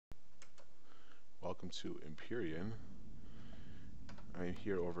welcome to Empyrion. I'm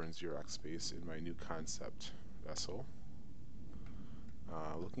here over in Xerox space in my new concept vessel.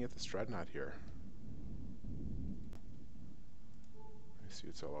 Looking at this Dreadnought here. I see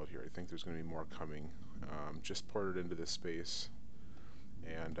what's all out here. I think there's going to be more coming. Just ported into this space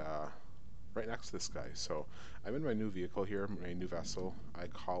and right next to this guy. So I'm in my new vehicle here, my new vessel. I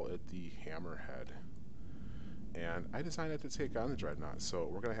call it the Hammerhead. And I designed it to take on the Dreadnought, so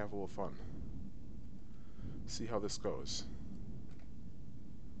we're going to have a little fun. See how this goes.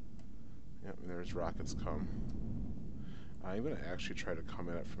 Yep, and there's rockets come. I'm going to actually try to come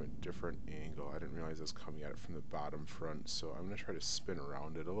at it from a different angle. I didn't realize I was coming at it from the bottom front, so I'm going to try to spin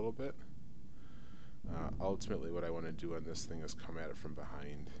around it a little bit. Ultimately, what I want to do on this thing is come at it from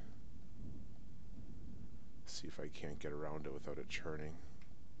behind. See if I can't get around it without it churning.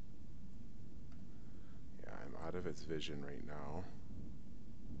 Yeah, I'm out of its vision right now.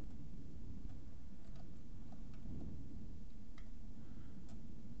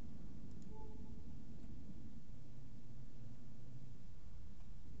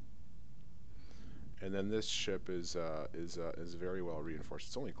 And then this ship is very well reinforced.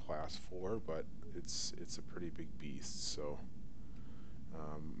 It's only class 4, but it's a pretty big beast. So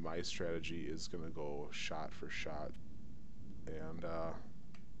my strategy is going to go shot for shot and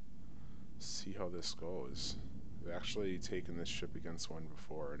see how this goes. I've actually taken this ship against one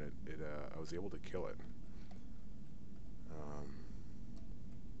before, and I was able to kill it.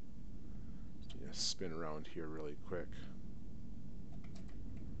 Spin around here really quick.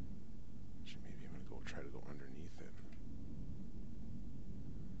 Try to go underneath it.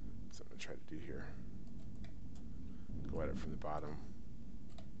 That's what I'm going to try to do here. Go at it from the bottom.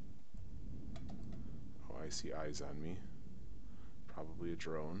 Oh, I see eyes on me. Probably a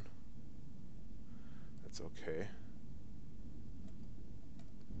drone. That's okay.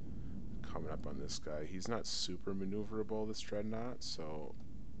 Coming up on this guy. He's not super maneuverable, this Dreadnought, so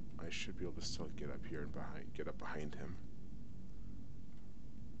I should be able to still get up here and get up behind him.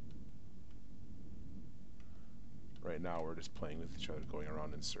 Right now we're just playing with each other, going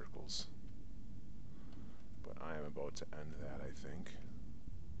around in circles. But I am about to end that, I think.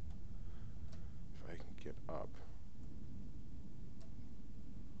 If I can get up.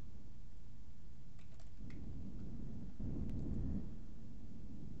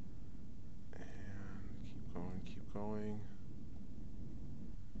 And keep going, keep going.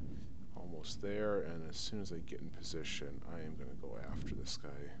 Almost there, and as soon as I get in position, I am going to go after this guy.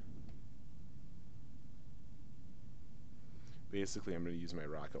 Basically, I'm going to use my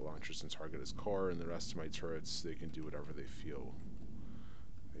rocket launchers and target his core, and the rest of my turrets, they can do whatever they feel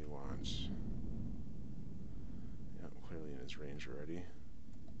they want. Yeah, I'm clearly in his range already.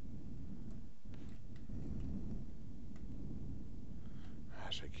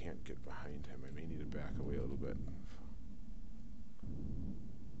 Gosh, I can't get behind him. I may need to back away a little bit.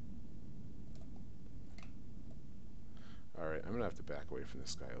 Alright, I'm going to have to back away from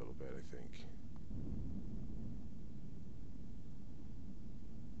this guy a little bit, I think.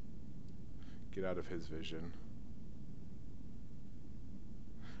 Get out of his vision.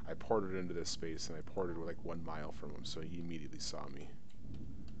 I ported into this space, and I ported like 1 mile from him, so he immediately saw me.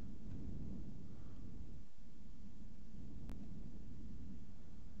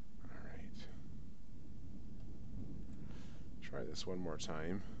 Alright. Try this one more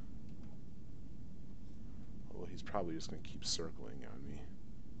time. Although he's probably just going to keep circling on me.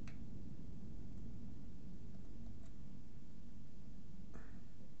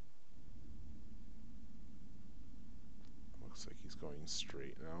 Looks like he's going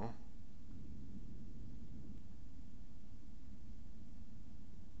straight now.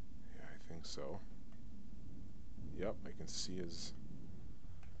 Yeah, I think so. Yep, I can see his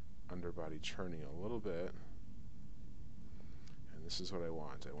underbody churning a little bit. And this is what I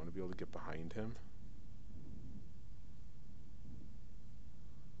want. I want to be able to get behind him.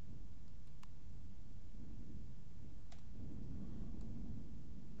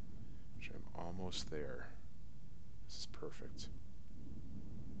 Which I'm almost there. This is perfect.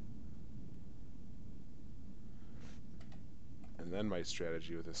 And then my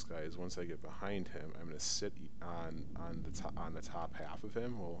strategy with this guy is once I get behind him, I'm going to sit on the top half of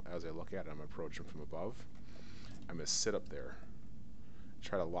him. Well, as I look at him, I'm approaching from above. I'm going to sit up there,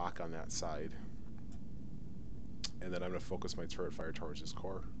 try to lock on that side, and then I'm going to focus my turret fire towards his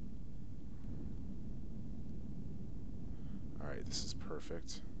core. Alright, this is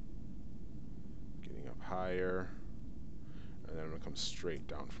perfect. Getting up higher, and then I'm going to come straight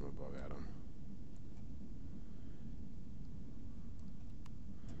down from above at him.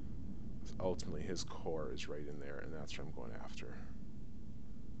 Ultimately, his core is right in there, and that's what I'm going after.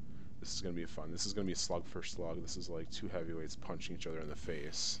 This is going to be fun. This is going to be slug for slug. This is like two heavyweights punching each other in the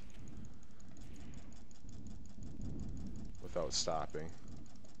face without stopping.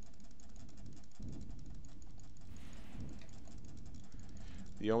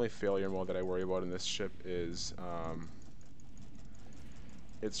 The only failure mode that I worry about in this ship is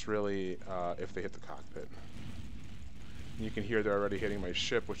it's really if they hit the cockpit. And you can hear they're already hitting my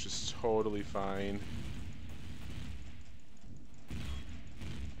ship, which is totally fine.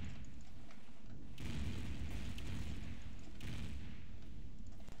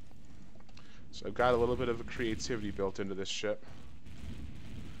 So I've got a little bit of a creativity built into this ship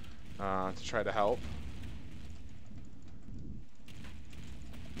to try to help.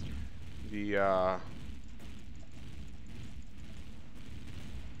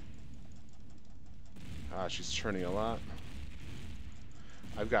 She's turning a lot.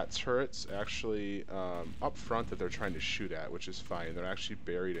 I've got turrets actually up front that they're trying to shoot at, which is fine. They're actually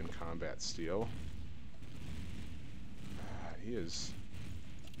buried in combat steel. He is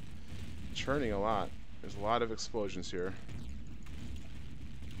churning a lot. There's a lot of explosions here.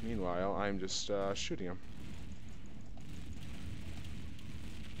 Meanwhile, I'm just shooting him.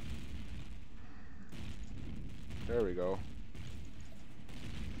 There we go.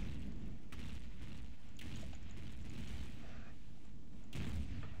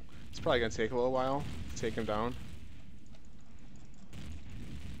 It's probably going to take a little while to take him down.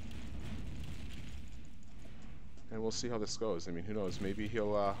 And we'll see how this goes. I mean, who knows? Maybe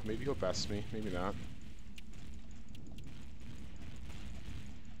he'll best me. Maybe not.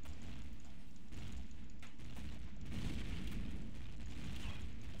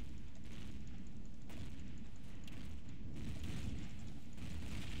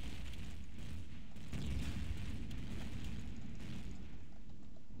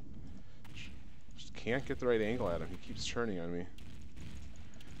 Just can't get the right angle at him. He keeps turning on me.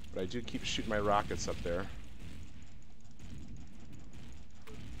 But I do keep shooting my rockets up there.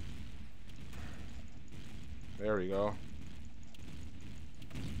 There we go.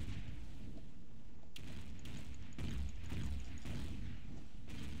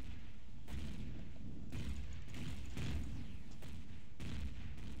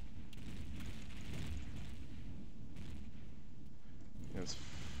 It's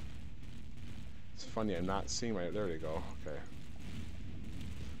funny, I'm not seeing my... There we go. Okay.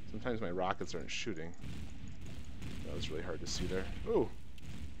 Sometimes my rockets aren't shooting. That was really hard to see there. Ooh!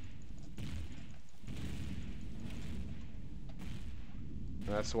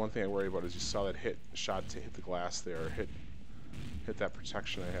 And that's the one thing I worry about, is you saw that shot to hit the glass there, or hit that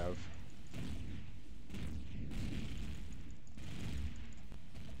protection I have.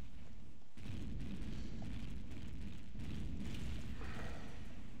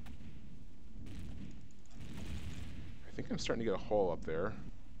 I think I'm starting to get a hole up there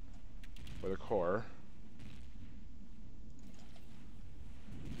by the core.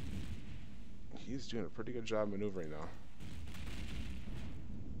 He's doing a pretty good job maneuvering though.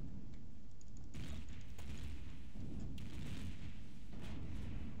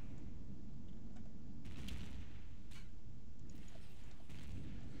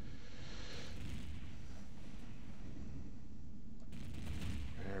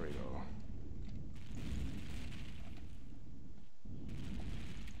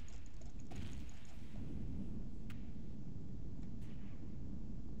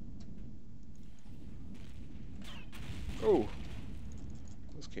 Oh,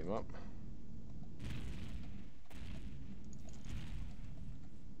 this came up.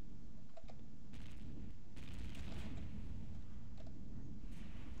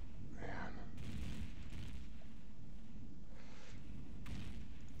 Man.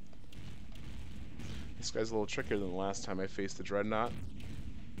 This guy's a little trickier than the last time I faced the Dreadnought.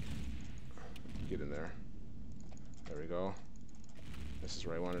 Get in there. There we go. This is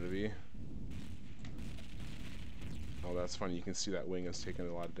where I wanted to be. Oh, that's funny. You can see that wing has taken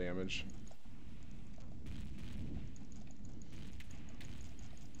a lot of damage.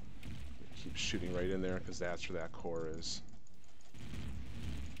 Keep shooting right in there because that's where that core is.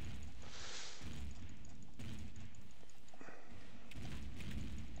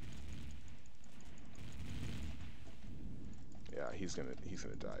 Yeah, he's gonna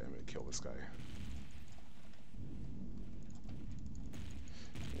die. I'm gonna kill this guy.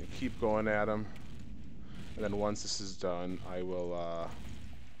 I'm gonna keep going at him. And then once this is done, I will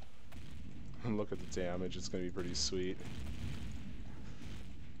look at the damage. It's going to be pretty sweet.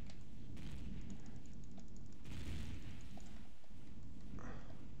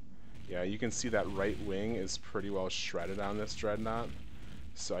 Yeah, you can see that right wing is pretty well shredded on this Dreadnought.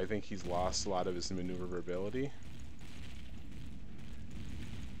 So I think he's lost a lot of his maneuverability.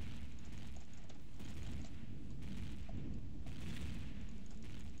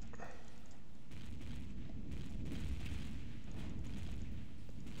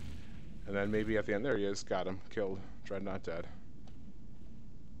 And then maybe at the end, there he is, got him, killed, Dreadnought dead.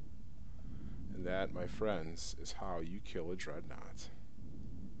 And that, my friends, is how you kill a Dreadnought.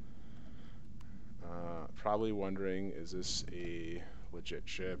 Probably wondering, is this a legit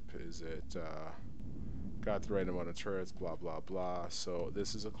ship? Is it got the right amount of turrets, blah, blah, blah. So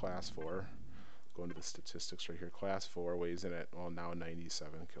this is a Class 4. Going to the statistics right here. Class 4 weighs in at, well, now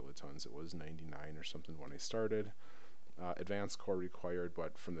 97 kilotons. It was 99 or something when I started. Advanced core required,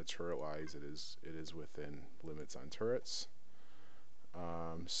 but from the turret-wise, it is within limits on turrets.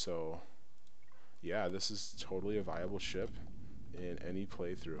 So, yeah, this is totally a viable ship in any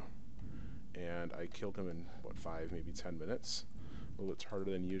playthrough. And I killed him in, what, 5, maybe 10 minutes. A little bit harder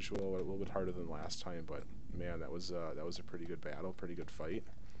than usual, or a little bit harder than last time, but man, that was a pretty good battle, pretty good fight.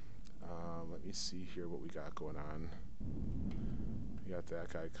 Let me see here what we got going on. We got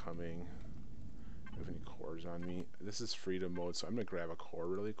that guy coming. Do I have any cores on me? This is freedom mode, so I'm going to grab a core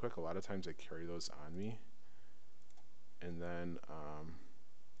really quick. A lot of times I carry those on me. And then,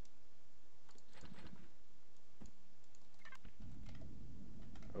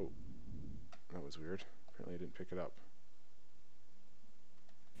 oh, that was weird. Apparently I didn't pick it up.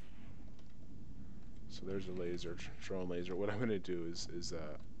 So there's a laser, drone laser. What I'm going to do is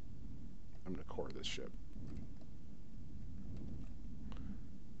I'm going to core this ship.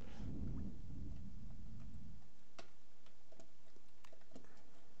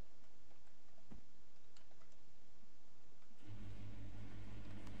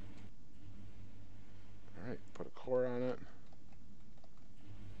 Alright, put a core on it.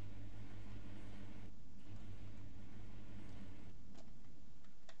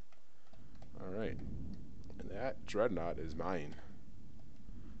 Alright, and that Dreadnought is mine.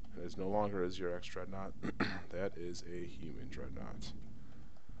 It is no longer a 0x Dreadnought. That is a human Dreadnought.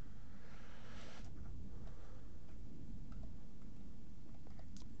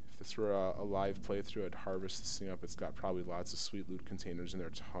 If this were a live playthrough, I'd harvest this thing up. It's got probably lots of sweet loot containers in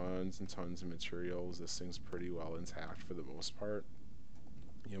there, tons and tons of materials. This thing's pretty well intact for the most part.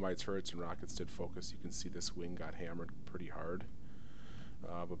 You know, my turrets and rockets did focus. You can see this wing got hammered pretty hard.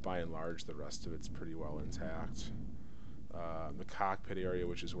 But by and large, the rest of it's pretty well intact. The cockpit area,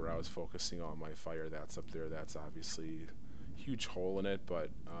 which is where I was focusing all my fire, that's up there. That's obviously a huge hole in it, but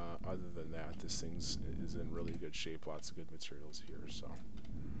other than that, this thing is in really good shape. Lots of good materials here. So,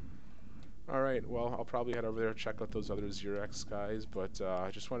 all right, well, I'll probably head over there and check out those other 0x guys, but I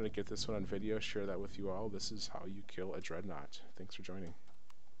just wanted to get this one on video, share that with you all. This is how you kill a Dreadnought. Thanks for joining.